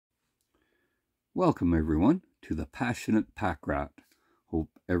Welcome everyone to the Passionate Packrat. Hope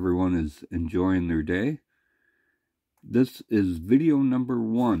everyone is enjoying their day. This is video number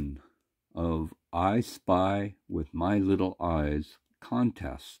 1 of I Spy with My Little Eyes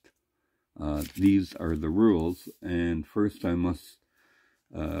contest. These are the rules, and first I must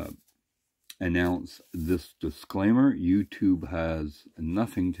announce this disclaimer. YouTube has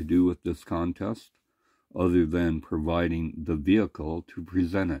nothing to do with this contest other than providing the vehicle to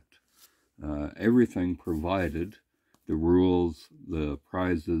present it. Everything provided, the rules, the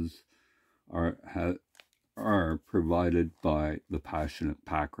prizes are provided by the Passionate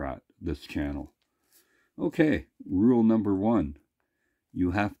Packrat, this channel. Okay, rule number 1.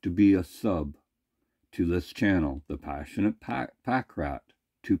 You have to be a sub to this channel, the Passionate Packrat,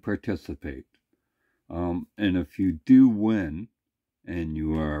 to participate. And if you do win and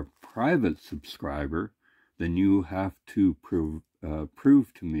you are a private subscriber, then you have to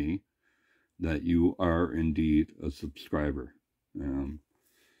prove to me that you are indeed a subscriber.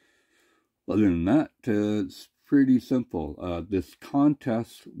 Other than that, it's pretty simple. This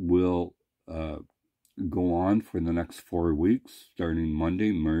contest will go on for the next 4 weeks, starting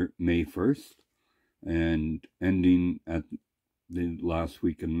Monday, May 1st, and ending at the last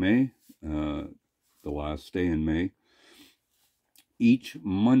week in May, the last day in May. Each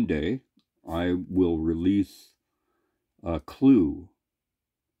Monday, I will release a clue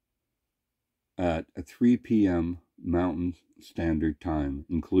at 3 p.m. Mountain Standard Time,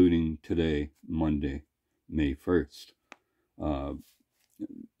 including today, Monday, May 1st.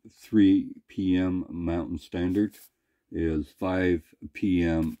 3 p.m. Mountain Standard is 5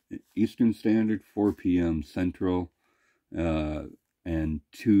 p.m. Eastern Standard, 4 p.m. Central, and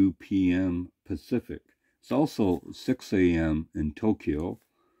 2 p.m. Pacific. It's also 6 a.m. in Tokyo,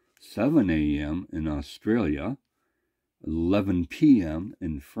 7 a.m. in Australia, 11 p.m.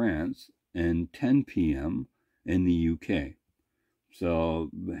 in France, and 10 p.m. in the UK. So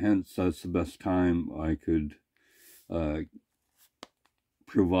hence that's the best time I could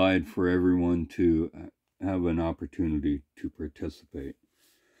provide for everyone to have an opportunity to participate.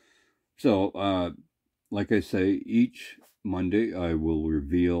 So like I say, each Monday I will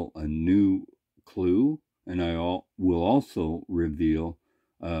reveal a new clue, and I will also reveal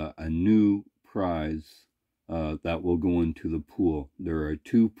a new prize that will go into the pool. There are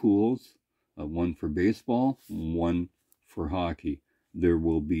 2 pools, one for baseball, one for hockey. There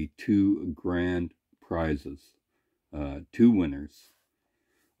will be 2 grand prizes, 2 winners.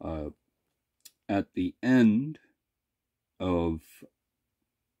 At the end of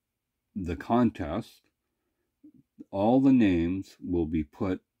the contest, all the names will be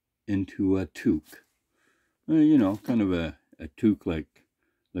put into a toque. You know, kind of a toque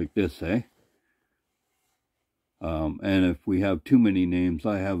like this, eh? And if we have too many names,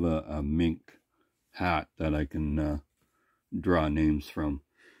 I have a mink hat that I can draw names from.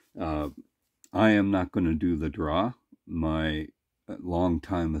 I am not going to do the draw. My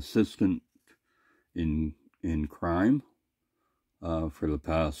longtime assistant in crime for the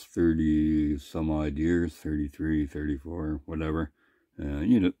past 30 some odd years, 33, 34, whatever.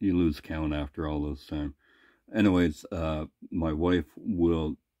 You lose count after all those time. Anyways, my wife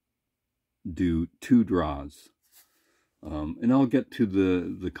will do 2 draws. And I'll get to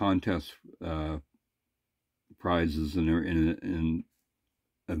the contest prizes in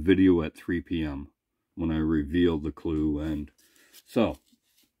a video at 3 p.m. when I reveal the clue. And so,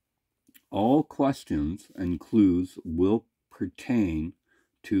 all questions and clues will pertain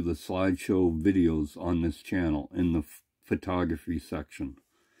to the slideshow videos on this channel in the photography section.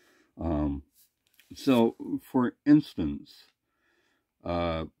 So, for instance,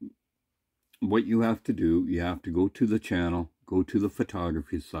 what you have to do, you have to go to the channel, go to the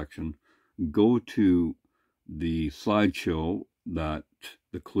photography section, go to the slideshow that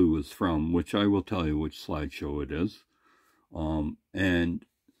the clue is from, which I will tell you which slideshow it is. And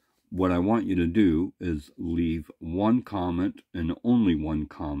what I want you to do is leave 1 comment and only 1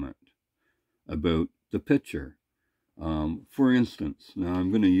 comment about the picture. For instance, now I'm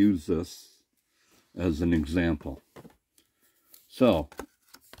going to use this as an example. So,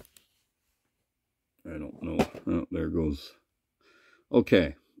 I don't know. Oh, there goes.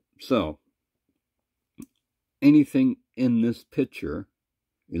 Okay, so anything in this picture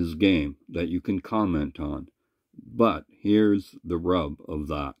is game that you can comment on. But here's the rub of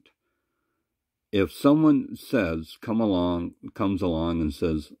that. If someone comes along and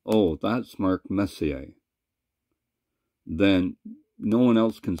says, "Oh, that's Mark Messier," then no one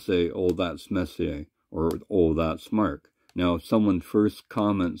else can say, "Oh, that's Messier," or "Oh, that's Mark." Now, if someone first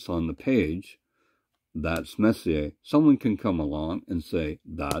comments on the page, "That's Messier," someone can come along and say,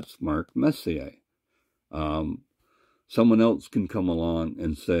 "That's Mark Messier." Someone else can come along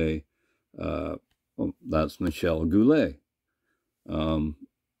and say, well, that's Michelle Goulet.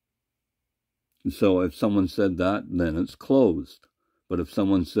 So if someone said that, then it's closed. But if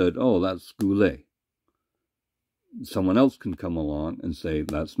someone said, oh, that's Goulet, someone else can come along and say,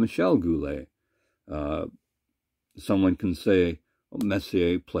 that's Michelle Goulet. Someone can say, oh,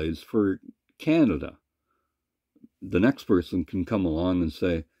 Messier plays for Canada. The next person can come along and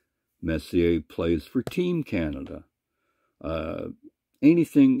say, Messier plays for Team Canada.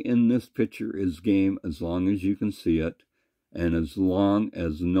 Anything in this picture is game as long as you can see it, and as long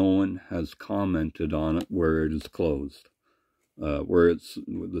as no one has commented on it where it is closed, where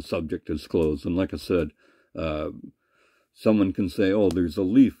the subject is closed. And like I said, someone can say, oh, there's a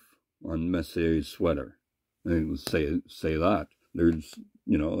leaf on Messier's sweater. And say that. There's,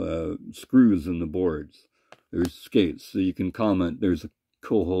 screws in the boards. There's skates. So you can comment, there's a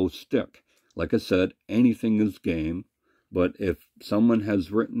coho stick. Like I said, anything is game. But if someone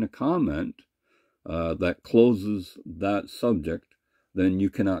has written a comment that closes that subject, then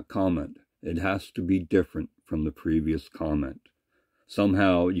you cannot comment. It has to be different from the previous comment.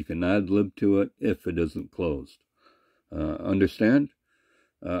 Somehow you can ad-lib to it if it isn't closed. Understand?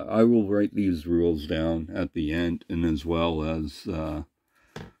 I will write these rules down at the end, and as well as there's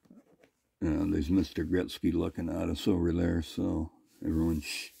Mr. Gretzky looking at us over there, so everyone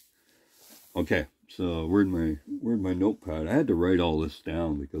shh. Okay, so where'd my notepad? I had to write all this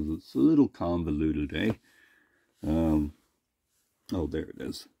down because it's a little convoluted, eh? Oh, there it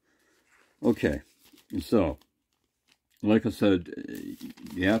is. Okay, so like I said,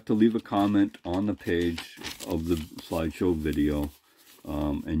 you have to leave a comment on the page of the slideshow video,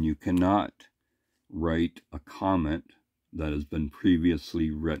 and you cannot write a comment that has been previously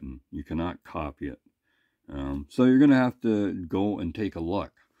written. You cannot copy it. So you're going to have to go and take a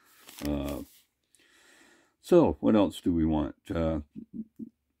look. So what else do we want?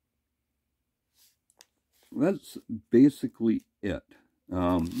 That's basically it.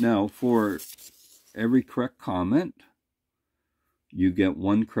 Now, for every correct comment, you get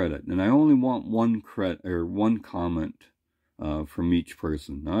 1 credit, and I only want 1 credit or 1 comment from each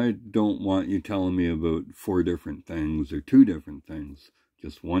person. I don't want you telling me about 4 different things or 2 different things.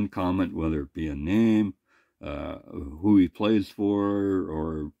 Just 1 comment, whether it be a name, who he plays for,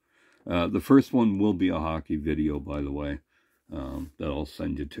 or the first one will be a hockey video, by the way, that I'll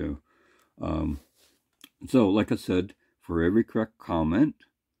send you to. So, like I said, for every correct comment,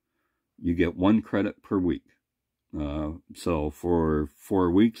 you get 1 credit per week. So for 4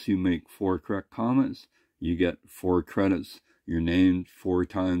 weeks, you make 4 correct comments, you get 4 credits. Your name 4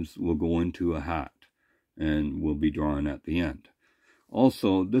 times will go into a hat and will be drawn at the end.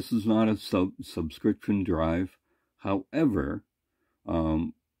 Also, this is not a subscription drive. However,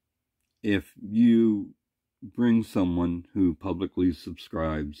 if you bring someone who publicly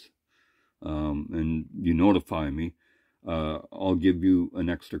subscribes and you notify me, I'll give you an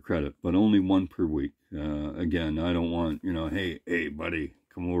extra credit, but only 1 per week. Again, I don't want, hey buddy,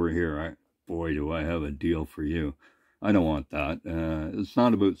 come over here. Boy, do I have a deal for you. I don't want that. It's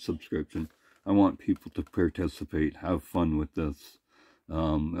not about subscription. I want people to participate, have fun with this.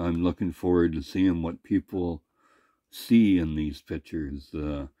 I'm looking forward to seeing what people see in these pictures.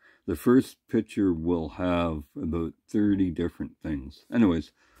 The first picture will have about 30 different things.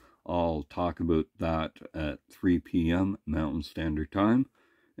 Anyways, I'll talk about that at 3 p.m. Mountain Standard Time.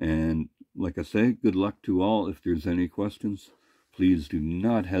 And like I say, good luck to all. If there's any questions, please do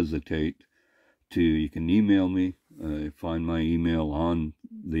not hesitate you can email me. Find my email on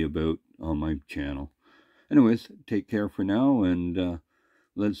the About on my channel. Anyways, take care for now, and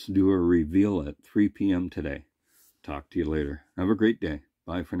let's do a reveal at 3 p.m. today. Talk to you later. Have a great day.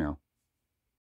 Bye for now.